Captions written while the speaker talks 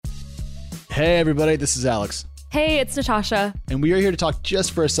Hey everybody, this is Alex. Hey, it's Natasha. And we are here to talk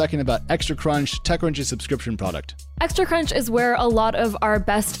just for a second about Extra Crunch, TechCrunch's subscription product. Extra Crunch is where a lot of our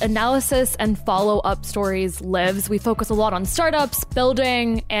best analysis and follow-up stories lives. We focus a lot on startups,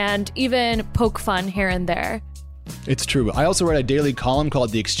 building, and even poke fun here and there. It's true. I also write a daily column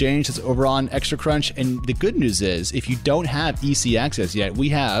called The Exchange that's over on Extra Crunch. And the good news is, if you don't have EC access yet, we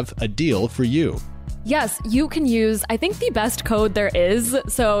have a deal for you. Yes, you can use, I think, the best code there is.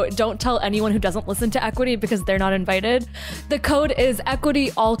 So don't tell anyone who doesn't listen to Equity because they're not invited. The code is Equity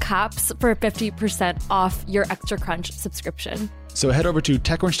all caps for 50% off your Extra Crunch subscription. So head over to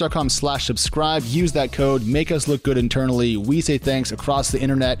techcrunch.com/subscribe, use that code, make us look good internally. We say thanks across the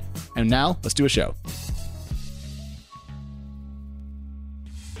internet. And now let's do a show.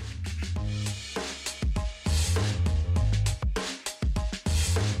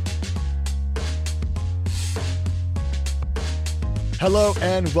 Hello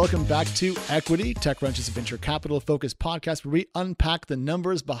and welcome back to Equity, TechCrunch's venture capital-focused podcast where we unpack the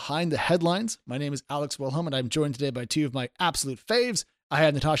numbers behind the headlines. My name is Alex Wilhelm, and I'm joined today by two of my absolute faves. I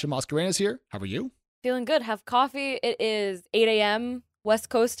had Natasha Mascarenhas here. How are you? Feeling good. Have coffee. It is 8 a.m. West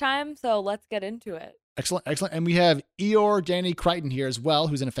Coast time, so let's get into it. Excellent, excellent. And we have Eeyore Danny Crichton here as well,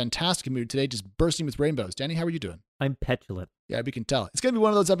 who's in a fantastic mood today, just bursting with rainbows. Danny, how are you doing? I'm petulant. Yeah, we can tell. It's going to be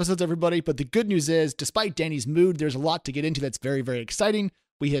one of those episodes, everybody, but the good news is, despite Danny's mood, there's a lot to get into that's very, very exciting.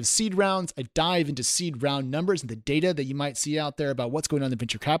 We have seed rounds, a dive into seed round numbers and the data that you might see out there about what's going on in the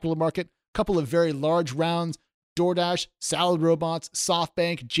venture capital market, a couple of very large rounds, DoorDash, Salad Robots,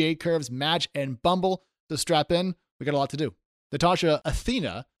 SoftBank, J-Curves, Match, and Bumble. So strap in. We got a lot to do. Natasha,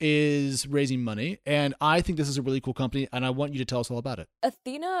 Athena is raising money, and I think this is a really cool company, and I want you to tell us all about it.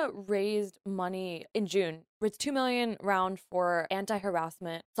 Athena raised money in June. It's $2 million round for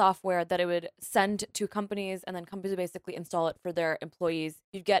anti-harassment software that it would send to companies, and then companies would basically install it for their employees.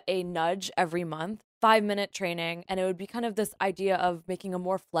 You'd get a nudge every month, 5-minute training, and it would be kind of this idea of making a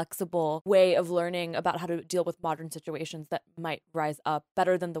more flexible way of learning about how to deal with modern situations that might rise up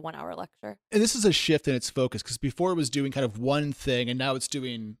better than the 1-hour lecture. And this is a shift in its focus, because before it was doing kind of one thing, and now it's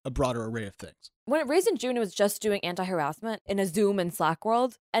doing a broader array of things. When it raised in June, it was just doing anti-harassment in a Zoom and Slack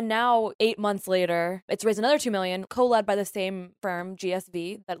world. And now, 8 months later, it's raised another $2 million, co-led by the same firm,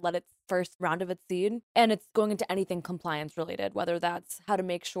 GSV, that led its first round of its seed. And it's going into anything compliance related, whether that's how to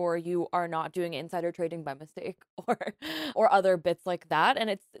make sure you are not doing insider trading by mistake or other bits like that.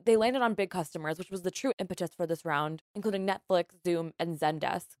 And they landed on big customers, which was the true impetus for this round, including Netflix, Zoom, and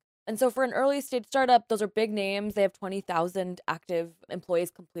Zendesk. And so for an early stage startup, those are big names. They have 20,000 active employees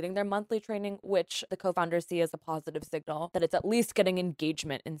completing their monthly training, which the co-founders see as a positive signal that it's at least getting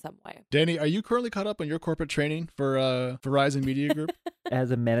engagement in some way. Danny, are you currently caught up on your corporate training for Verizon Media Group? As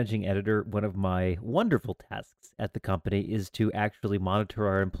a managing editor, one of my wonderful tasks at the company is to actually monitor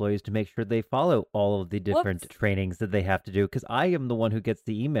our employees to make sure they follow all of the different trainings that they have to do. Because I am the one who gets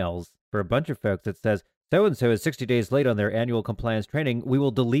the emails for a bunch of folks that says, so-and-so is 60 days late on their annual compliance training. We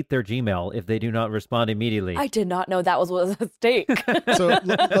will delete their Gmail if they do not respond immediately. I did not know that was at stake. So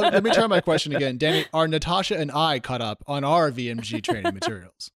let me try my question again. Danny, are Natasha and I caught up on our VMG training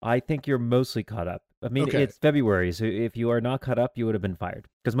materials? I think you're mostly caught up. I mean, Okay. It's February, so if you are not caught up, you would have been fired.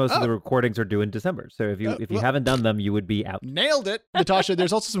 Because most of the recordings are due in December. So if you haven't done them, you would be out. Nailed it. Natasha,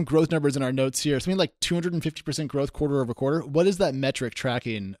 there's also some growth numbers in our notes here. Something like 250% growth quarter over quarter. What is that metric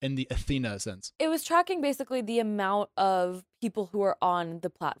tracking in the Athena sense? It was tracking basically the amount of people who are on the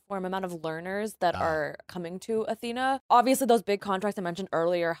platform, amount of learners that are coming to Athena. Obviously, those big contracts I mentioned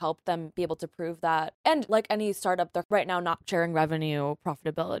earlier help them be able to prove that. And like any startup, they're right now not sharing revenue,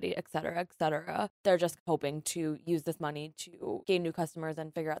 profitability, et cetera, et cetera. They're just hoping to use this money to gain new customers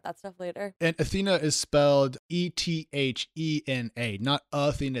and figure out that stuff later. And Athena is spelled E-T-H-E-N-A, not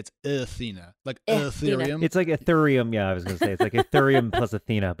Athena, it's Athena, like Ethereum. It's like Ethereum. Yeah, I was going to say it's like Ethereum plus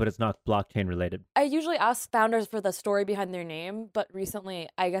Athena, but it's not blockchain related. I usually ask founders for the story behind their name, but recently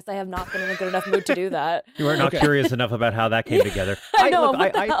I guess I have not been in a good enough mood to do that. You are not curious enough about how that came together. I know,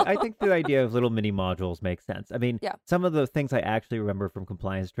 what the hell? I think the idea of little mini modules makes sense. I mean, some of the things I actually remember from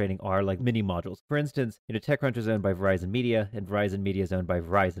compliance training are like mini modules. For instance, TechCrunch is owned by Verizon Media, and Verizon Media is owned by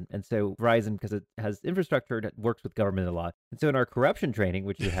Verizon. And so Verizon, because it has infrastructure, it works with government a lot. And so in our corruption training,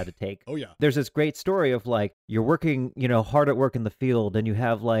 which you had to take, there's this great story of like, you're working, hard at work in the field, and you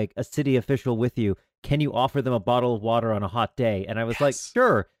have like a city official with you. Can you offer them a bottle of water on a hot day? And I was like,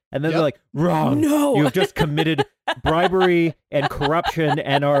 sure. And then they're like, wrong. No. You've just committed bribery and corruption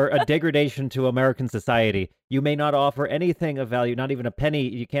and are a degradation to American society. You may not offer anything of value, not even a penny.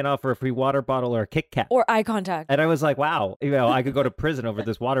 You can't offer a free water bottle or a Kit Kat. Or eye contact. And I was like, wow, I could go to prison over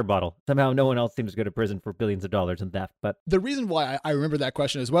this water bottle. Somehow no one else seems to go to prison for billions of dollars in theft. But the reason why I remember that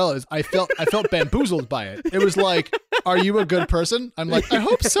question as well is I felt bamboozled by it. It was like, are you a good person? I'm like, I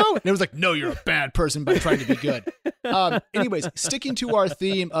hope so. And it was like, no, you're a bad person by trying to be good. Anyways, sticking to our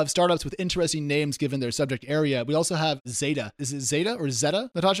theme of startups with interesting names given their subject area, we also have Zeta. Is it Zeta or Zeta,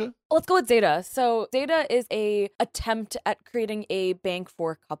 Natasha? Let's go with Zeta. So Zeta is a attempt at creating a bank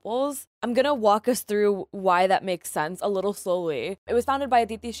for couples. I'm going to walk us through why that makes sense a little slowly. It was founded by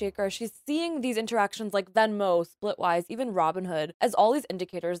Aditi Shekhar. She's seeing these interactions like Venmo, Splitwise, even Robinhood as all these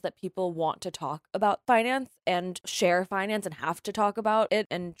indicators that people want to talk about finance and share finance and have to talk about it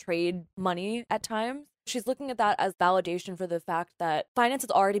and trade money at times. She's looking at that as validation for the fact that finance has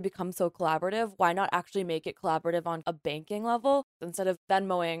already become so collaborative. Why not actually make it collaborative on a banking level? Instead of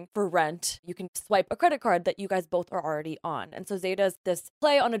Venmoing for rent, you can swipe a credit card that you guys both are already on. And so Zeta is this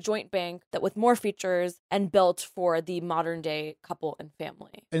play on a joint bank that with more features and built for the modern day couple and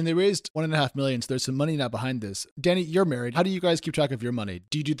family. And they raised $1.5 million, so there's some money now behind this. Danny, you're married. How do you guys keep track of your money?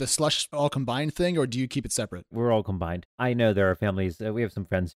 Do you do the slush all combined thing, or do you keep it separate? We're all combined. I know there are families, we have some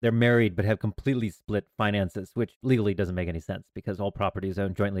friends, they're married but have completely split finances, which legally doesn't make any sense because all property is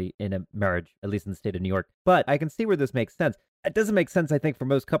owned jointly in a marriage, at least in the state of New York. But I can see where this makes sense. It doesn't make sense, I think, for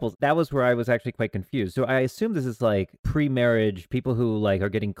most couples. That was where I was actually quite confused. So I assume this is like pre-marriage, people who like are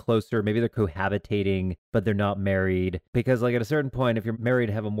getting closer, maybe they're cohabitating, but they're not married. Because like at a certain point, if you're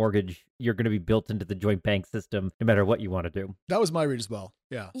married, have a mortgage, you're going to be built into the joint bank system, no matter what you want to do. That was my read as well.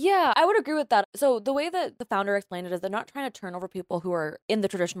 Yeah. Yeah, I would agree with that. So the way that the founder explained it is they're not trying to turn over people who are in the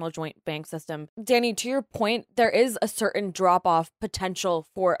traditional joint bank system. Danny, to your point, there is a certain drop-off potential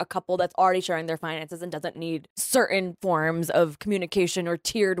for a couple that's already sharing their finances and doesn't need certain forms of communication or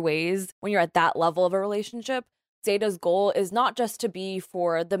tiered ways when you're at that level of a relationship. Zeta's goal is not just to be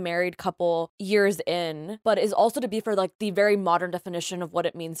for the married couple years in, but is also to be for like the very modern definition of what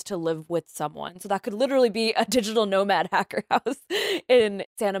it means to live with someone. So that could literally be a digital nomad hacker house in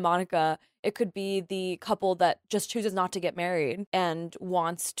Santa Monica. It could be the couple that just chooses not to get married and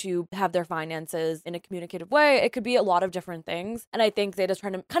wants to have their finances in a communicative way. It could be a lot of different things. And I think Zeta's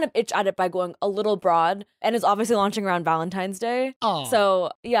trying to kind of itch at it by going a little broad and is obviously launching around Valentine's Day. Aww.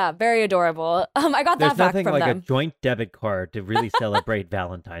 So yeah, very adorable. I got that back from them. There's nothing like a joint debit card to really celebrate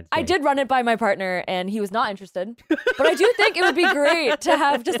Valentine's Day. I did run it by my partner and he was not interested. But I do think it would be great to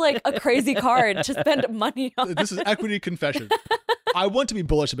have just like a crazy card to spend money on. This is equity confession. I want to be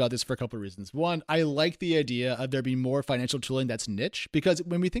bullish about this for a couple of reasons. One, I like the idea of there being more financial tooling that's niche, because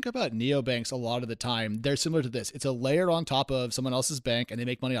when we think about neobanks a lot of the time, they're similar to this. It's a layer on top of someone else's bank and they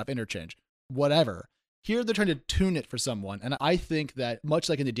make money off interchange, whatever. Here, they're trying to tune it for someone. And I think that much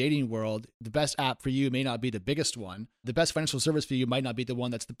like in the dating world, the best app for you may not be the biggest one. The best financial service for you might not be the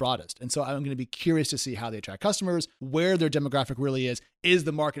one that's the broadest. And so I'm going to be curious to see how they attract customers, where their demographic really is. Is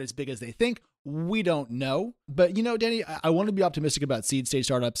the market as big as they think? We don't know. But, you know, Danny, I want to be optimistic about seed stage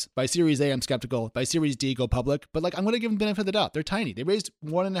startups. By Series A, I'm skeptical. By Series D, go public. But like, I'm going to give them the benefit of the doubt. They're tiny. They raised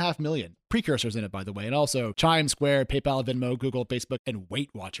 $1.5 million. Precursors in it, by the way. And also Chime, Square, PayPal, Venmo, Google, Facebook, and Weight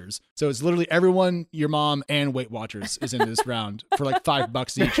Watchers. So it's literally everyone, your mom, and Weight Watchers is in this round for like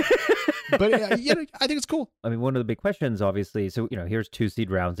 $5 each. But yeah, I think it's cool. I mean, one of the big questions, obviously, so, you know, here's 2 seed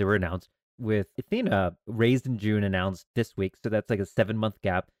rounds. They were announced with Athena raised in June, announced this week. So that's like a 7-month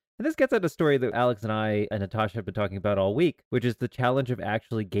gap. And this gets at a story that Alex and I and Natasha have been talking about all week, which is the challenge of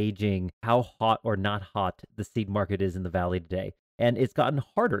actually gauging how hot or not hot the seed market is in the Valley today. And it's gotten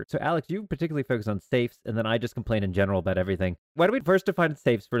harder. So Alex, you particularly focus on safes, and then I just complain in general about everything. Why don't we first define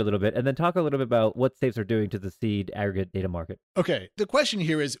safes for a little bit, and then talk a little bit about what safes are doing to the seed aggregate data market? Okay, the question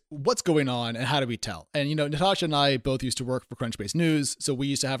here is what's going on and how do we tell? And, you know, Natasha and I both used to work for Crunchbase News, so we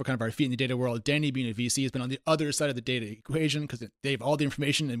used to have kind of our feet in the data world. Danny, being a VC, has been on the other side of the data equation because they have all the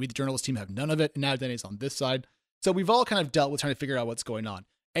information, and we, the journalist team, have none of it. And now Danny's on this side. So we've all kind of dealt with trying to figure out what's going on.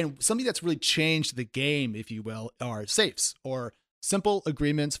 And something that's really changed the game, if you will, are safes, or simple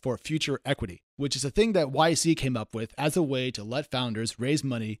agreements for future equity, which is a thing that YC came up with as a way to let founders raise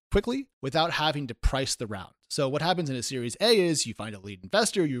money quickly without having to price the round. So what happens in a Series A is you find a lead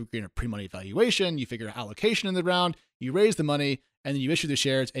investor, you agree on a pre-money valuation, you figure out allocation in the round, you raise the money, and then you issue the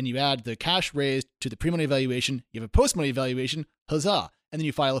shares and you add the cash raised to the pre-money valuation. You have a post-money valuation, huzzah, and then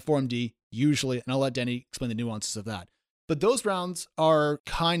you file a Form D, usually, and I'll let Danny explain the nuances of that. But those rounds are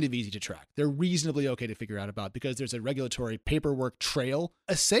kind of easy to track. They're reasonably okay to figure out about because there's a regulatory paperwork trail.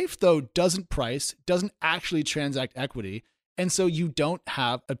 A safe, though, doesn't price, doesn't actually transact equity, And so you don't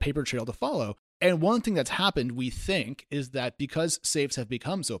have a paper trail to follow. And one thing that's happened, we think, is that because safes have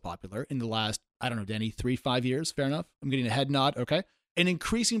become so popular in the last, I don't know, Danny, 3-5 years, fair enough? I'm getting a head nod, okay? An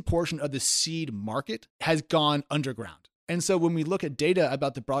increasing portion of the seed market has gone underground. And so when we look at data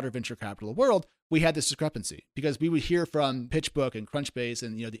about the broader venture capital world, we had this discrepancy because we would hear from PitchBook and Crunchbase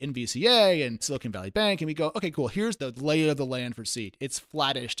and the NVCA and Silicon Valley Bank, and we go, okay, cool, here's the lay of the land for seed. It's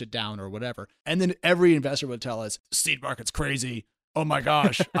flattish to down or whatever. And then every investor would tell us, seed market's crazy. Oh my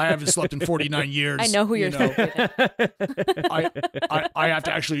gosh, I haven't slept in 49 years. I know who you're talking. I have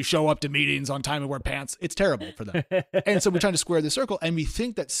to actually show up to meetings on time and wear pants. It's terrible for them. And so we're trying to square the circle. And we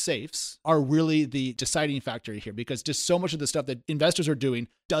think that safes are really the deciding factor here because just so much of the stuff that investors are doing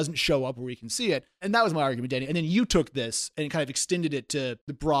doesn't show up where we can see it. And that was my argument, Danny. And then you took this and kind of extended it to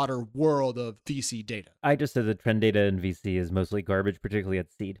the broader world of VC data. I just said that trend data in VC is mostly garbage, particularly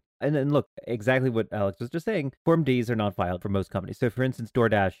at seed. And then look, exactly what Alex was just saying, Form Ds are not filed for most companies. So for instance,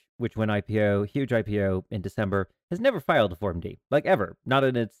 DoorDash, which went IPO, huge IPO in December, has never filed a Form D, like ever. Not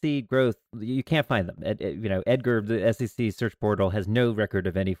in its seed growth. You can't find them. Edgar, the SEC search portal, has no record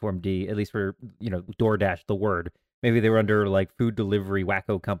of any Form D, at least for, DoorDash, the word. Maybe they were under like Food Delivery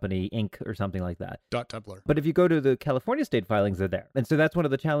Wacko Company, Inc. or something like that. .Tumblr. But if you go to the California state filings, they're there. And so that's one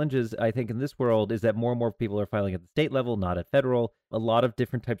of the challenges, I think, in this world is that more and more people are filing at the state level, not at federal. A lot of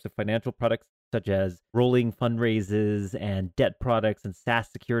different types of financial products, such as rolling fundraises and debt products and SaaS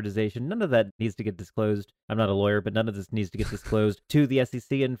securitization. None of that needs to get disclosed. I'm not a lawyer, but none of this needs to get disclosed to the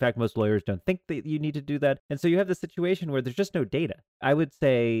SEC. In fact, most lawyers don't think that you need to do that. And so you have this situation where there's just no data. I would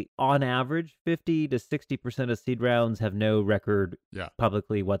say on average, 50 to 60% of seed rounds have no record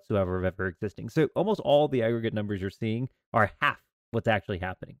publicly whatsoever of ever existing. So almost all the aggregate numbers you're seeing are half what's actually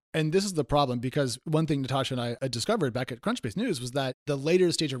happening. And this is the problem because one thing Natasha and I discovered back at Crunchbase News was that the later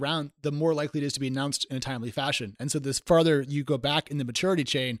the stage around, the more likely it is to be announced in a timely fashion. And so this farther you go back in the maturity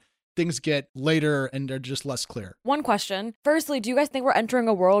chain, things get later and they're just less clear. One question. Firstly, do you guys think we're entering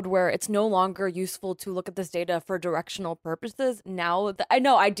a world where it's no longer useful to look at this data for directional purposes now? I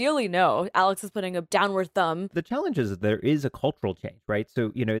know, ideally, no. Alex is putting a downward thumb. The challenge is that there is a cultural change, right?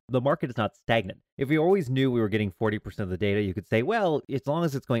 So, the market is not stagnant. If we always knew we were getting 40% of the data, you could say, well, as long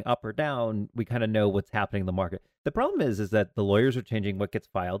as it's going up or down, we kind of know what's happening in the market. The problem is that the lawyers are changing what gets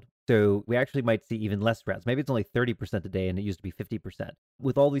filed. So we actually might see even less rounds. Maybe it's only 30% today and it used to be 50%.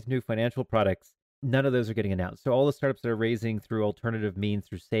 With all these new financial products, none of those are getting announced. So all the startups that are raising through alternative means,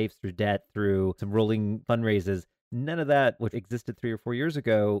 through safes, through debt, through some rolling fundraises, none of that, which existed 3 or 4 years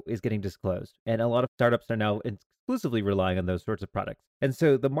ago, is getting disclosed. And a lot of startups are now exclusively relying on those sorts of products. And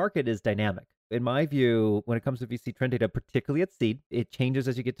so the market is dynamic. In my view, when it comes to VC trend data, particularly at seed, it changes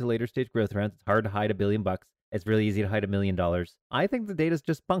as you get to later stage growth rounds. It's hard to hide $1 billion. It's really easy to hide $1 million. I think the data's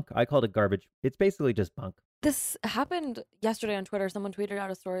just bunk. I called it garbage. It's basically just bunk. This happened yesterday on Twitter. Someone tweeted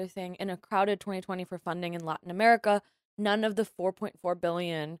out a story saying, in a crowded 2020 for funding in Latin America, none of the $4.4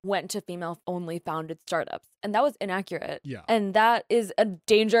 billion went to female-only founded startups. And that was inaccurate. Yeah. And that is a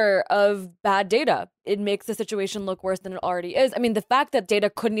danger of bad data. It makes the situation look worse than it already is. I mean, the fact that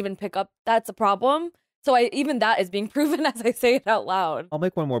data couldn't even pick up, that's a problem. So even that is being proven as I say it out loud. I'll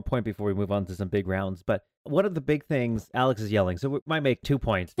make one more point before we move on to some big rounds. But one of the big things, Alex is yelling, so we might make 2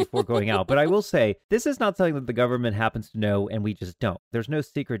 points before going out. But I will say, this is not something that the government happens to know and we just don't. There's no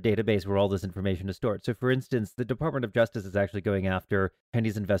secret database where all this information is stored. So for instance, the Department of Justice is actually going after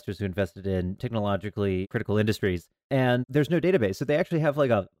Chinese investors who invested in technologically critical industries. And there's no database. So they actually have like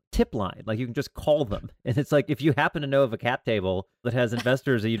a tip line, like you can just call them. And it's like, if you happen to know of a cap table that has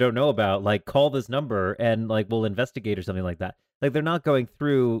investors that you don't know about, like call this number and like we'll investigate or something like that. Like they're not going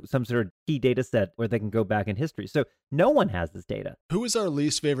through some sort of key data set where they can go back in history. So no one has this data. Who is our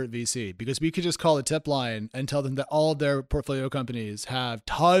least favorite VC? Because we could just call a tip line and tell them that all of their portfolio companies have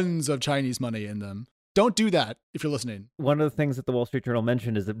tons of Chinese money in them. Don't do that if you're listening. One of the things that the Wall Street Journal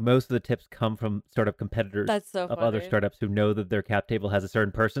mentioned is that most of the tips come from startup competitors of other startups who know that their cap table has a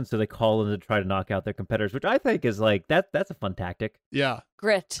certain person. So they call them to try to knock out their competitors, which I think is like, that's a fun tactic. Yeah.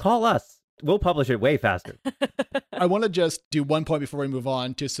 Grit. Call us. We'll publish it way faster. I want to just do one point before we move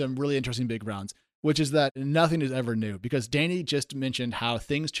on to some really interesting big rounds, which is that nothing is ever new because Danny just mentioned how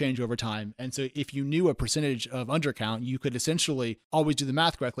things change over time. And so if you knew a percentage of undercount, you could essentially always do the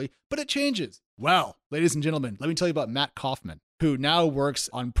math correctly, but it changes. Well, ladies and gentlemen, let me tell you about Matt Kaufman, who now works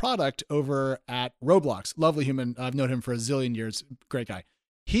on product over at Roblox. Lovely human. I've known him for a zillion years. Great guy.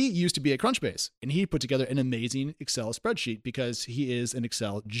 He used to be at Crunchbase and he put together an amazing Excel spreadsheet because he is an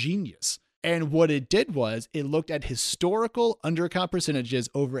Excel genius. And what it did was it looked at historical undercount percentages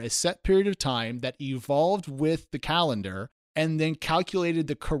over a set period of time that evolved with the calendar and then calculated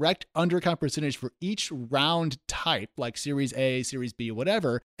the correct undercount percentage for each round type, like Series A, Series B,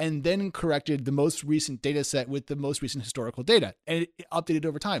 whatever, and then corrected the most recent data set with the most recent historical data. And it updated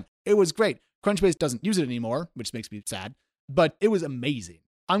over time. It was great. Crunchbase doesn't use it anymore, which makes me sad, but it was amazing.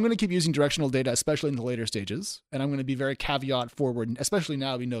 I'm going to keep using directional data, especially in the later stages, and I'm going to be very caveat forward, especially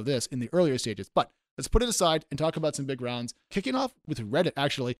now we know this in the earlier stages. But let's put it aside and talk about some big rounds. Kicking off with Reddit,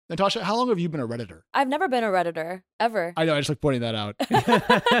 actually. Natasha, how long have you been a Redditor? I've never been a Redditor, ever. I know, I just like pointing that out.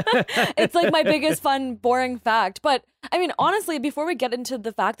 It's like my biggest fun, boring fact. But I mean, honestly, before we get into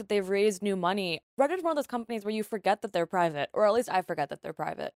the fact that they've raised new money, Reddit is one of those companies where you forget that they're private, or at least I forget that they're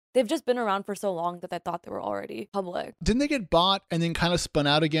private. They've just been around for so long that I thought they were already public. Didn't they get bought and then kind of spun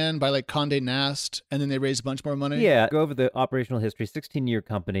out again by like Condé Nast, and then they raised a bunch more money? Yeah, go over the operational history. 16-year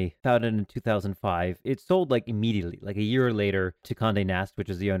company, founded in 2005. It sold like immediately, like a year later, to Condé Nast, which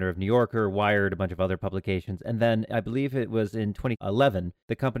is the owner of New Yorker, Wired, a bunch of other publications. And then I believe it was in 2011,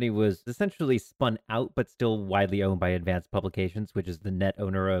 the company was essentially spun out, but still widely owned by Advanced Publications, which is the net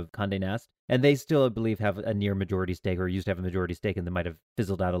owner of Condé Nast. And they still, I believe, have a near majority stake, or used to have a majority stake, and they might have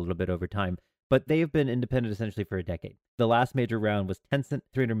fizzled out a little bit over time. But they have been independent essentially for a decade. The last major round was Tencent,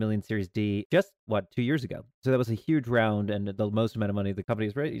 300 million Series D, just, 2 years ago. So that was a huge round and the most amount of money the company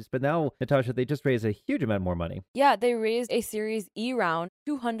has raised. But now, Natasha, they just raised a huge amount more money. Yeah, they raised a Series E round,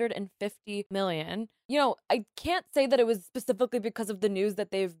 250 million. You know, I can't say that it was specifically because of the news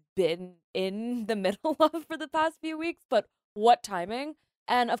that they've been in the middle of for the past few weeks, but what timing.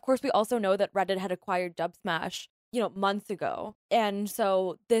 And of course, we also know that Reddit had acquired Dubsmash, months ago. And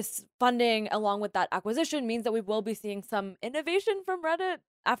so this funding, along with that acquisition, means that we will be seeing some innovation from Reddit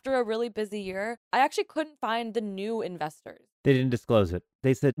after a really busy year. I actually couldn't find the new investors. They didn't disclose it.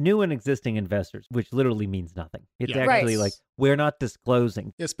 They said new and existing investors, which literally means nothing. It's actually like, we're not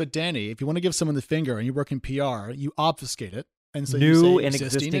disclosing. Yes, but Danny, if you want to give someone the finger and you work in PR, you obfuscate it. And so new you say and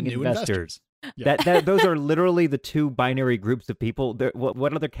existing and new investors. Yeah. Those are literally the two binary groups of people.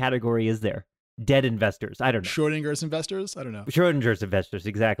 What other category is there? Dead investors. I don't know. Schrodinger's investors? I don't know. Schrodinger's investors,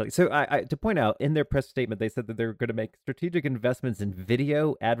 exactly. So I to point out, in their press statement, they said that they're going to make strategic investments in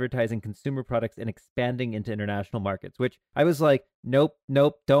video, advertising, consumer products, and expanding into international markets, which I was like, nope,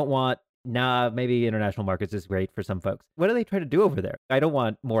 don't want. Nah, maybe international markets is great for some folks. What do they try to do over there? I don't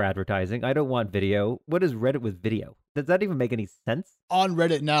want more advertising. I don't want video. What is Reddit with video? Does that even make any sense? On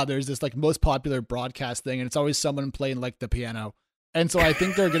Reddit now, there's this like most popular broadcast thing, and it's always someone playing like the piano. And so I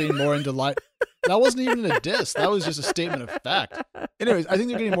think they're getting more into live. That wasn't even a diss. That was just a statement of fact. Anyways, I think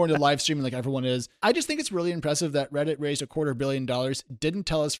they're getting more into live streaming like everyone is. I just think it's really impressive that Reddit raised $250 million, didn't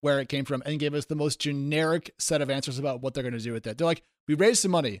tell us where it came from, and gave us the most generic set of answers about what they're going to do with it. They're like, we raised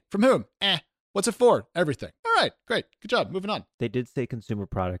some money. From whom? What's it for? Everything. All right, great. Good job. Moving on. They did say consumer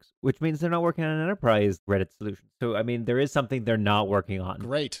products, which means they're not working on an enterprise Reddit solution. So, I mean, there is something they're not working on.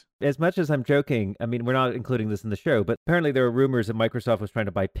 Great. As much as I'm joking, I mean, we're not including this in the show, but apparently there are rumors that Microsoft was trying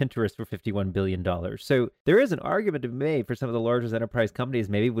to buy Pinterest for $51 billion. So there is an argument to be made for some of the largest enterprise companies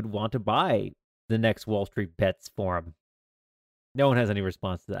maybe would want to buy the next Wall Street Bets forum. No one has any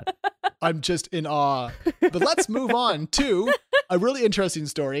response to that. I'm just in awe. But let's move on to a really interesting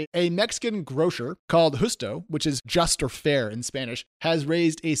story. A Mexican grocer called Justo, which is just or fair in Spanish, has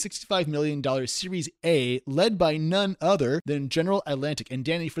raised a $65 million Series A led by none other than General Atlantic. And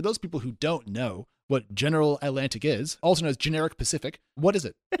Danny, for those people who don't know what General Atlantic is, also known as Generic Pacific, what is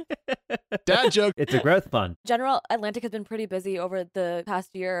it? Dad joke. It's a growth fund. General Atlantic has been pretty busy over the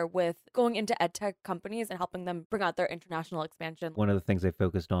past year with going into edtech companies and helping them bring out their international expansion. One of the things they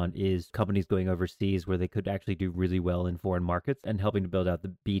focused on is companies going overseas where they could actually do really well in foreign markets and helping to build out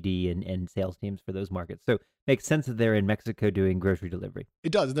the BD and sales teams for those markets. So it makes sense that they're in Mexico doing grocery delivery.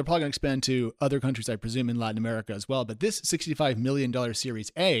 It does. And they're probably going to expand to other countries, I presume, in Latin America as well. But this $65 million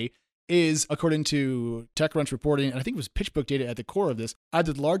Series A is, according to TechCrunch reporting, and I think it was PitchBook data at the core of this,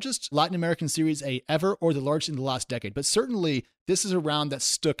 either the largest Latin American Series A ever or the largest in the last decade. But certainly this is a round that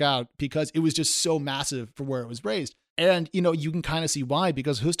stuck out because it was just so massive for where it was raised. And, you can kind of see why,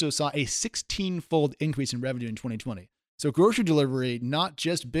 because Justo saw a 16-fold increase in revenue in 2020. So grocery delivery, not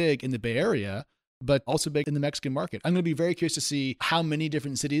just big in the Bay Area, but also big in the Mexican market. I'm going to be very curious to see how many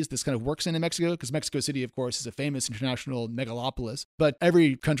different cities this kind of works in Mexico, because Mexico City, of course, is a famous international megalopolis. But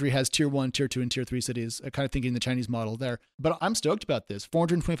every country has tier 1, tier 2, and tier 3 cities, kind of thinking the Chinese model there. But I'm stoked about this.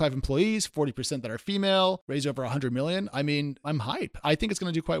 425 employees, 40% that are female, raised over 100 million. I mean, I'm hype. I think it's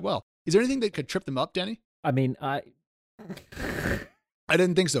going to do quite well. Is there anything that could trip them up, Danny? I mean, I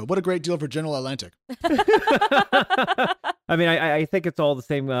didn't think so. What a great deal for General Atlantic. I mean, I think it's all the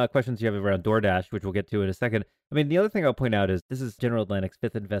same questions you have around DoorDash, which we'll get to in a second. I mean, the other thing I'll point out is this is General Atlantic's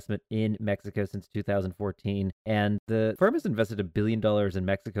 5th investment in Mexico since 2014, and the firm has invested $1 billion in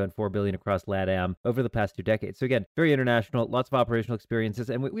Mexico and $4 billion across LATAM over the past 2 decades. So again, very international, lots of operational experiences,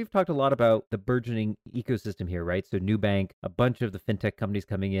 and we've talked a lot about the burgeoning ecosystem here, right? So Nubank, a bunch of the fintech companies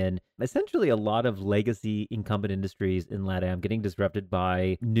coming in, essentially a lot of legacy incumbent industries in LATAM getting disrupted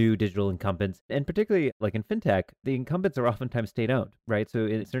by new digital incumbents, and particularly like in fintech, the incumbents are oftentimes state-owned, right? So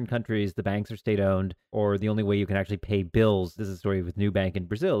in certain countries, the banks are state-owned, or the only way you can actually pay bills, this is a story with Nubank in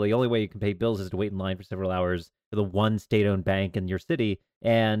Brazil, the only way you can pay bills is to wait in line for several hours for the one state-owned bank in your city,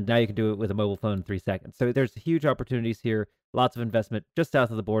 and now you can do it with a mobile phone in 3 seconds. So there's huge opportunities here, lots of investment just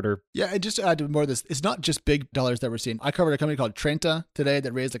south of the border. Yeah, and just to add to more of this, it's not just big dollars that we're seeing. I covered a company called Trenta today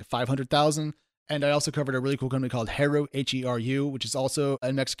that raised like $500,000. And I also covered a really cool company called Heru, H-E-R-U, which is also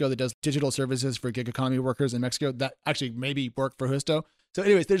in Mexico that does digital services for gig economy workers in Mexico that actually maybe work for Justo. So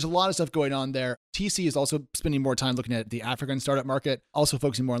anyways, there's a lot of stuff going on there. TC is also spending more time looking at the African startup market, also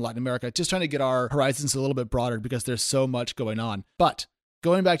focusing more on Latin America, just trying to get our horizons a little bit broader because there's so much going on. But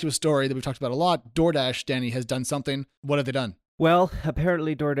going back to a story that we've talked about a lot, DoorDash, Danny, has done something. What have they done? Well,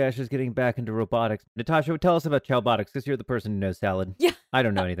 apparently DoorDash is getting back into robotics. Natasha, tell us about Chowbotics, because you're the person who knows salad. Yeah. I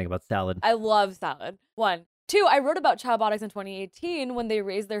don't know anything about salad. I love salad. 1. 2, I wrote about Chowbotics in 2018 when they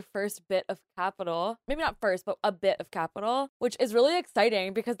raised their first bit of capital. Maybe not first, but a bit of capital, which is really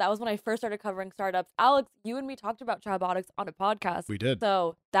exciting because that was when I first started covering startups. Alex, you and me talked about Chowbotics on a podcast. We did.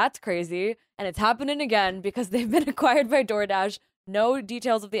 So that's crazy. And it's happening again because they've been acquired by DoorDash. No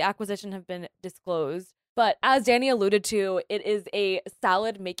details of the acquisition have been disclosed. But as Danny alluded to, it is a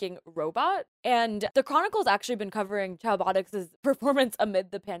salad-making robot. And the Chronicle's actually been covering Chowbotics' performance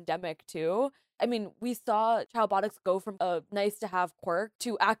amid the pandemic, too. I mean, we saw Chowbotics go from a nice-to-have quirk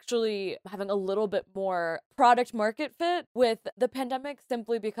to actually having a little bit more product-market fit with the pandemic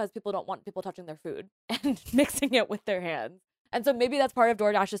simply because people don't want people touching their food and mixing it with their hands. And so maybe that's part of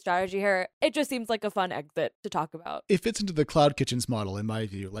DoorDash's strategy here. It just seems like a fun exit to talk about. It fits into the cloud kitchens model, in my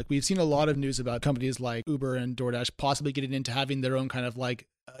view. Like, we've seen a lot of news about companies like Uber and DoorDash possibly getting into having their own kind of like,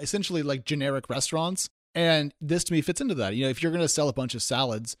 essentially like generic restaurants. And this to me fits into that. You know, if you're going to sell a bunch of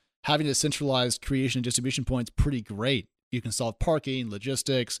salads, having a centralized creation and distribution point is pretty great. You can solve parking,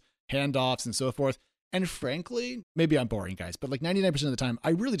 logistics, handoffs, and so forth. And frankly, maybe I'm boring, guys, but like 99% of the time, I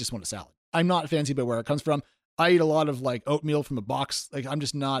really just want a salad. I'm not fancy about where it comes from. I eat a lot of like oatmeal from a box. Like, I'm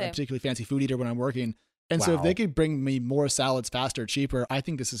just not a particularly fancy food eater when I'm working. And so if they could bring me more salads faster, cheaper, I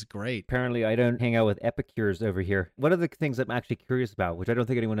think this is great. Apparently, I don't hang out with epicures over here. One of the things I'm actually curious about, which I don't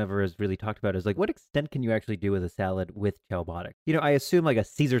think anyone ever has really talked about, is like, what extent can you actually do with a salad with Chowbotics? You know, I assume like a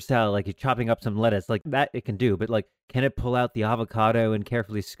Caesar salad, like you're chopping up some lettuce, like that it can do. But like, can it pull out the avocado and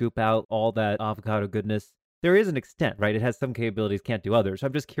carefully scoop out all that avocado goodness? There is an extent, right? It has some capabilities, can't do others. So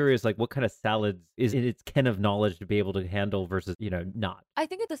I'm just curious, like, what kind of salads is in its ken of knowledge to be able to handle versus, you know, not? I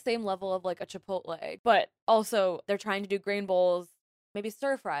think at the same level of like a Chipotle, but also they're trying to do grain bowls, maybe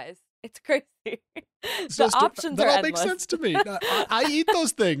stir fries. It's crazy. Options that are all endless. makes sense to me. I eat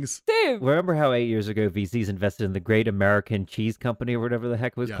those things. Same. Remember how 8 years ago VCs invested in the Great American Cheese Company or whatever the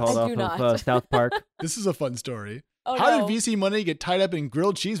heck it was called off of South Park? This is a fun story. Oh, How no. did VC money get tied up in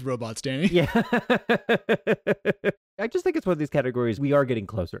grilled cheese robots, Danny? Yeah. I just think it's one of these categories. We are getting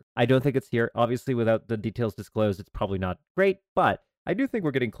closer. I don't think it's here. Obviously, without the details disclosed, it's probably not great, but I do think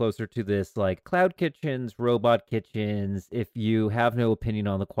we're getting closer to this, like cloud kitchens, robot kitchens. If you have no opinion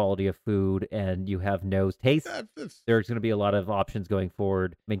on the quality of food and you have no taste, there's going to be a lot of options going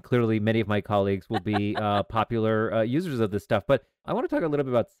forward. I mean, clearly, many of my colleagues will be popular users of this stuff, but I want to talk a little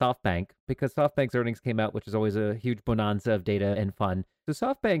bit about SoftBank because SoftBank's earnings came out, which is always a huge bonanza of data and fun. So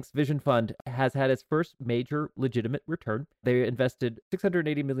SoftBank's Vision Fund has had its first major legitimate return. They invested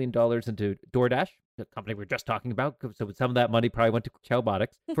 $680 million into DoorDash, the company we were just talking about. So some of that money probably went to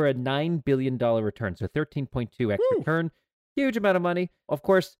Chowbotics for a $9 billion return. So 13.2x return. Huge amount of money. Of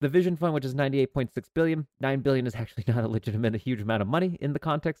course, the Vision Fund, which is $98.6 billion, $9 billion is actually not a huge amount of money in the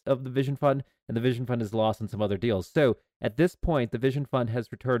context of the Vision Fund, and the Vision Fund is lost in some other deals. So at this point, the Vision Fund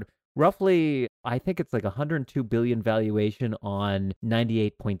has returned roughly, I think it's like $102 billion valuation on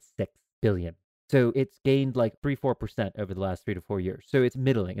 $98.6 billion. So it's gained like 3-4% over the last 3 to 4 years. So it's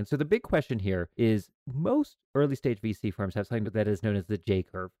middling. And so the big question here is most early stage VC firms have something that is known as the J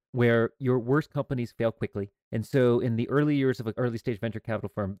curve, where your worst companies fail quickly. And so in the early years of an early stage venture capital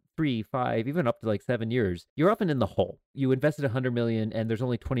firm, 3, 5, even up to like 7 years, you're often in the hole. You invested $100 million and there's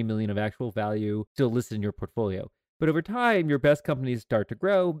only $20 million of actual value still listed in your portfolio. But over time, your best companies start to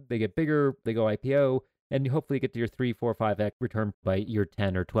grow, they get bigger, they go IPO, and you hopefully get to your 3, 4, 5x return by year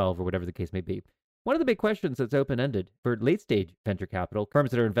 10 or 12 or whatever the case may be. One of the big questions that's open-ended for late-stage venture capital, firms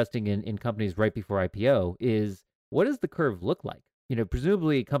that are investing in companies right before IPO, is what does the curve look like?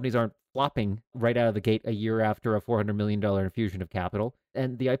 Presumably companies aren't flopping right out of the gate a year after a $400 million infusion of capital,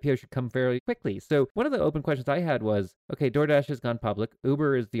 and the IPO should come fairly quickly. So one of the open questions I had was, okay, DoorDash has gone public.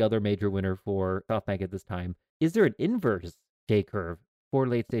 Uber is the other major winner for SoftBank at this time. Is there an inverse J-curve for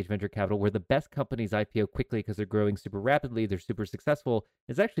late-stage venture capital where the best companies IPO quickly because they're growing super rapidly, they're super successful?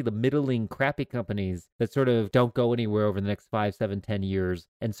 It's actually the middling, crappy companies that sort of don't go anywhere over the next 5, 7, 10 years.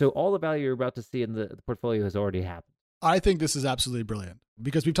 And so all the value you're about to see in the portfolio has already happened. I think this is absolutely brilliant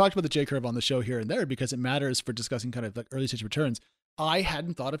because we've talked about the J-curve on the show here and there because it matters for discussing kind of like early stage returns. I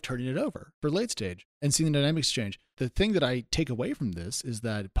hadn't thought of turning it over for late stage and seeing the dynamics change. The thing that I take away from this is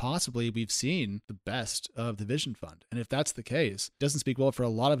that possibly we've seen the best of the Vision Fund. And if that's the case, it doesn't speak well for a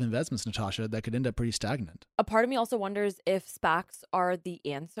lot of investments, Natasha, that could end up pretty stagnant. A part of me also wonders if SPACs are the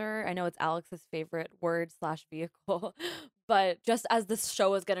answer. I know it's Alex's favorite word/vehicle, but just as this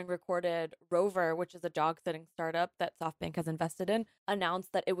show is getting recorded, Rover, which is a dog-sitting startup that SoftBank has invested in,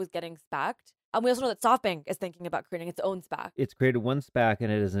 announced that it was getting SPAC'd. And we also know that SoftBank is thinking about creating its own SPAC. It's created one SPAC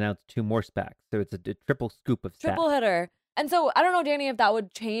and it has announced 2 more SPACs. So it's a triple scoop of SPACs. Triple hitter. And so I don't know, Danny, if that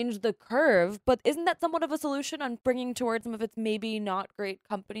would change the curve, but isn't that somewhat of a solution on bringing towards some of its maybe not great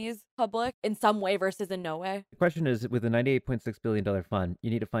companies public in some way versus in no way? The question is, with a $98.6 billion fund, you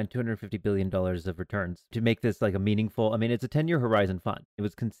need to find $250 billion of returns to make this like a meaningful, it's a 10-year horizon fund. It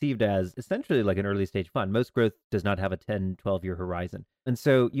was conceived as essentially like an early stage fund. Most growth does not have a 10, 12-year horizon. And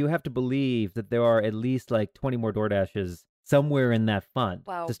so you have to believe that there are at least like 20 more DoorDashes somewhere in that fund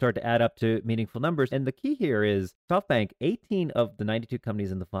to start to add up to meaningful numbers. And the key here is SoftBank, 18 of the 92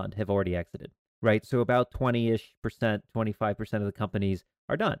 companies in the fund have already exited, right? So about 20-ish percent, 25% of the companies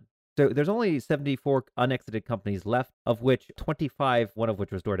are done. So there's only 74 unexited companies left, of which 25, one of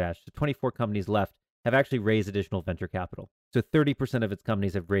which was DoorDash, so 24 companies left have actually raised additional venture capital. So 30% of its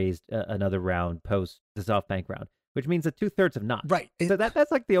companies have raised another round post the SoftBank round, which means that 2/3 have not. Right. So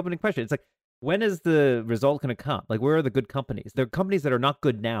that's like the opening question. It's like, when is the result going to come? Like, where are the good companies? There are companies that are not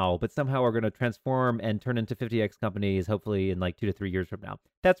good now, but somehow are going to transform and turn into 50x companies, hopefully in like 2 to 3 years from now.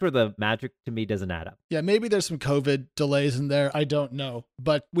 That's where the magic to me doesn't add up. Yeah, maybe there's some COVID delays in there. I don't know.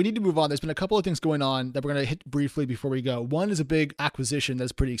 But we need to move on. There's been a couple of things going on that we're going to hit briefly before we go. One is a big acquisition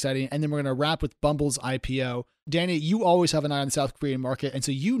that's pretty exciting. And then we're going to wrap with Bumble's IPO. Danny, you always have an eye on the South Korean market. And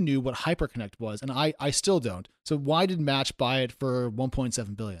so you knew what Hyperconnect was. And I still don't. So why did Match buy it for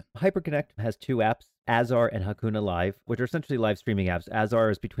 $1.7 billion? Hyperconnect has 2 apps, Azar and Hakuna Live, which are essentially live streaming apps. Azar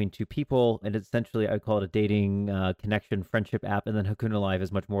is between 2 people, and it's essentially, I call it a dating connection friendship app. And then Hakuna Live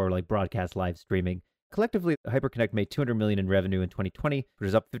is much more like broadcast live streaming. Collectively, Hyperconnect made $200 million in revenue in 2020, which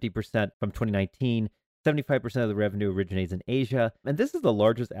is up 50% from 2019. 75% of the revenue originates in Asia. And this is the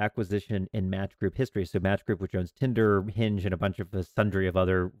largest acquisition in Match Group history. So Match Group, which owns Tinder, Hinge, and a bunch of a sundry of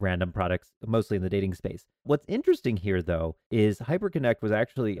other random products, mostly in the dating space. What's interesting here, though, is Hyperconnect was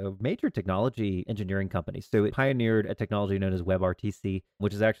actually a major technology engineering company. So it pioneered a technology known as WebRTC,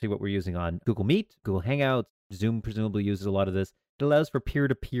 which is actually what we're using on Google Meet, Google Hangouts. Zoom presumably uses a lot of this. It allows for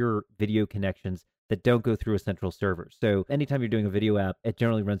peer-to-peer video connections that don't go through a central server. So anytime you're doing a video app, it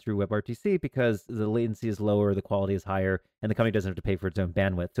generally runs through WebRTC because the latency is lower, the quality is higher, and the company doesn't have to pay for its own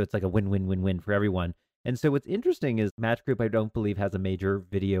bandwidth. So it's like a win-win-win-win for everyone. And so what's interesting is Match Group, I don't believe, has a major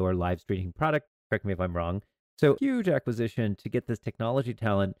video or live streaming product. Correct me if I'm wrong. So huge acquisition to get this technology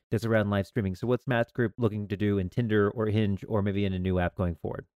talent that's around live streaming. So what's Match Group looking to do in Tinder or Hinge or maybe in a new app going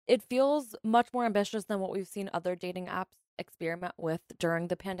forward? It feels much more ambitious than what we've seen other dating apps experiment with during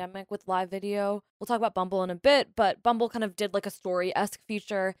the pandemic with live video. We'll talk about Bumble in a bit, but Bumble kind of did like a story-esque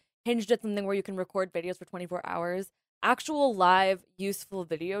feature. Hinge did something where you can record videos for 24 hours. Actual live, useful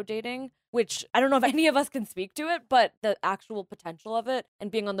video dating, which I don't know if any of us can speak to it, but the actual potential of it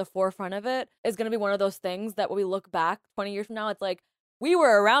and being on the forefront of it is going to be one of those things that when we look back 20 years from now, it's like, we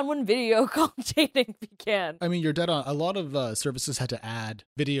were around when video call dating began. I mean, you're dead on. A lot of services had to add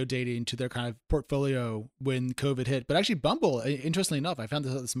video dating to their kind of portfolio when COVID hit. But actually, Bumble, interestingly enough, I found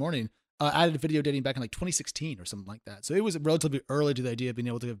this out this morning, added video dating back in like 2016 or something like that. So it was relatively early to the idea of being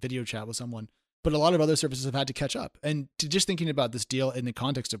able to video chat with someone. But a lot of other services have had to catch up. And just thinking about this deal in the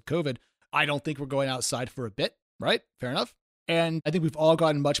context of COVID, I don't think we're going outside for a bit, right? Fair enough. And I think we've all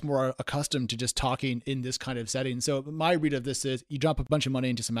gotten much more accustomed to just talking in this kind of setting. So my read of this is you drop a bunch of money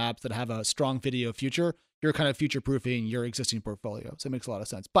into some apps that have a strong video future, you're kind of future-proofing your existing portfolio. So it makes a lot of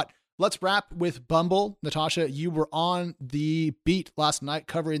sense. But let's wrap with Bumble. Natasha, you were on the beat last night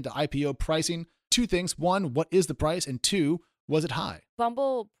covering the IPO pricing. 2 things. 1, what is the price? And 2, was it high?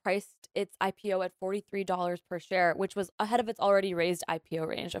 Bumble priced its IPO at $43 per share, which was ahead of its already raised IPO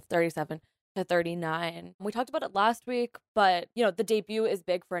range of 37 to 39. We talked about it last week, but the debut is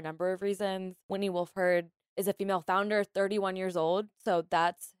big for a number of reasons. Whitney Wolfe Herd is a female founder, 31 years old, so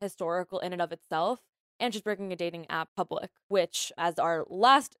that's historical in and of itself. And she's bringing a dating app public, which, as our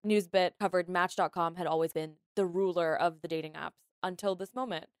last news bit covered, Match.com had always been the ruler of the dating apps until this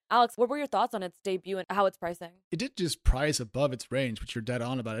moment. Alex, what were your thoughts on its debut and how it's pricing? It did just price above its range, which you're dead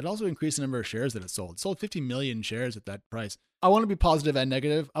on about. It also increased the number of shares that it sold. It sold 50 million shares at that price. I want to be positive and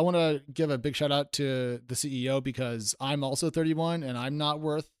negative. I want to give a big shout out to the CEO because I'm also 31 and I'm not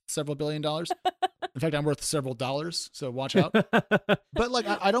worth several $billion. In fact, I'm worth several dollars, so watch out. But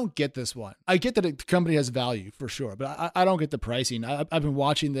I don't get this one. I get that the company has value for sure, but I don't get the pricing. I've been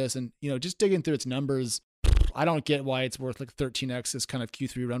watching this and, just digging through its numbers. I don't get why it's worth 13x this kind of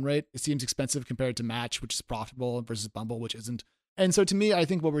Q3 run rate. It seems expensive compared to Match, which is profitable, versus Bumble, which isn't. And so to me, I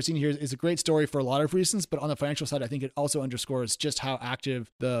think what we're seeing here is a great story for a lot of reasons, but on the financial side, I think it also underscores just how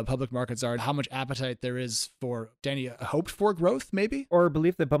active the public markets are and how much appetite there is for, Danny, hoped for growth, maybe? Or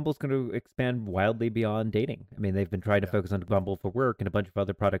belief that Bumble's going to expand wildly beyond dating. I mean, they've been trying to focus on Bumble for work and a bunch of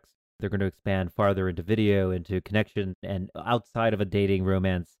other products. They're going to expand farther into video, into connection, and outside of a dating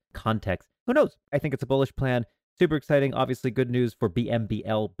romance context. Who knows? I think it's a bullish plan. Super exciting. Obviously, good news for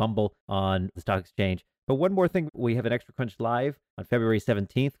BMBL Bumble on the stock exchange. But one more thing, we have an Extra Crunch live on February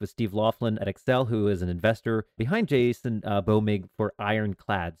 17th with Steve Laughlin at Accel, who is an investor behind Jason Bomig for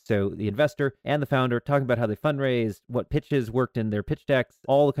Ironclad. So the investor and the founder talking about how they fundraised, what pitches worked in their pitch decks,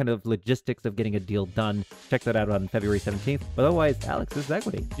 all the kind of logistics of getting a deal done. Check that out on February 17th. But otherwise, Alex, this is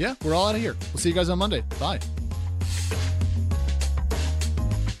Equity. Yeah, we're all out of here. We'll see you guys on Monday. Bye.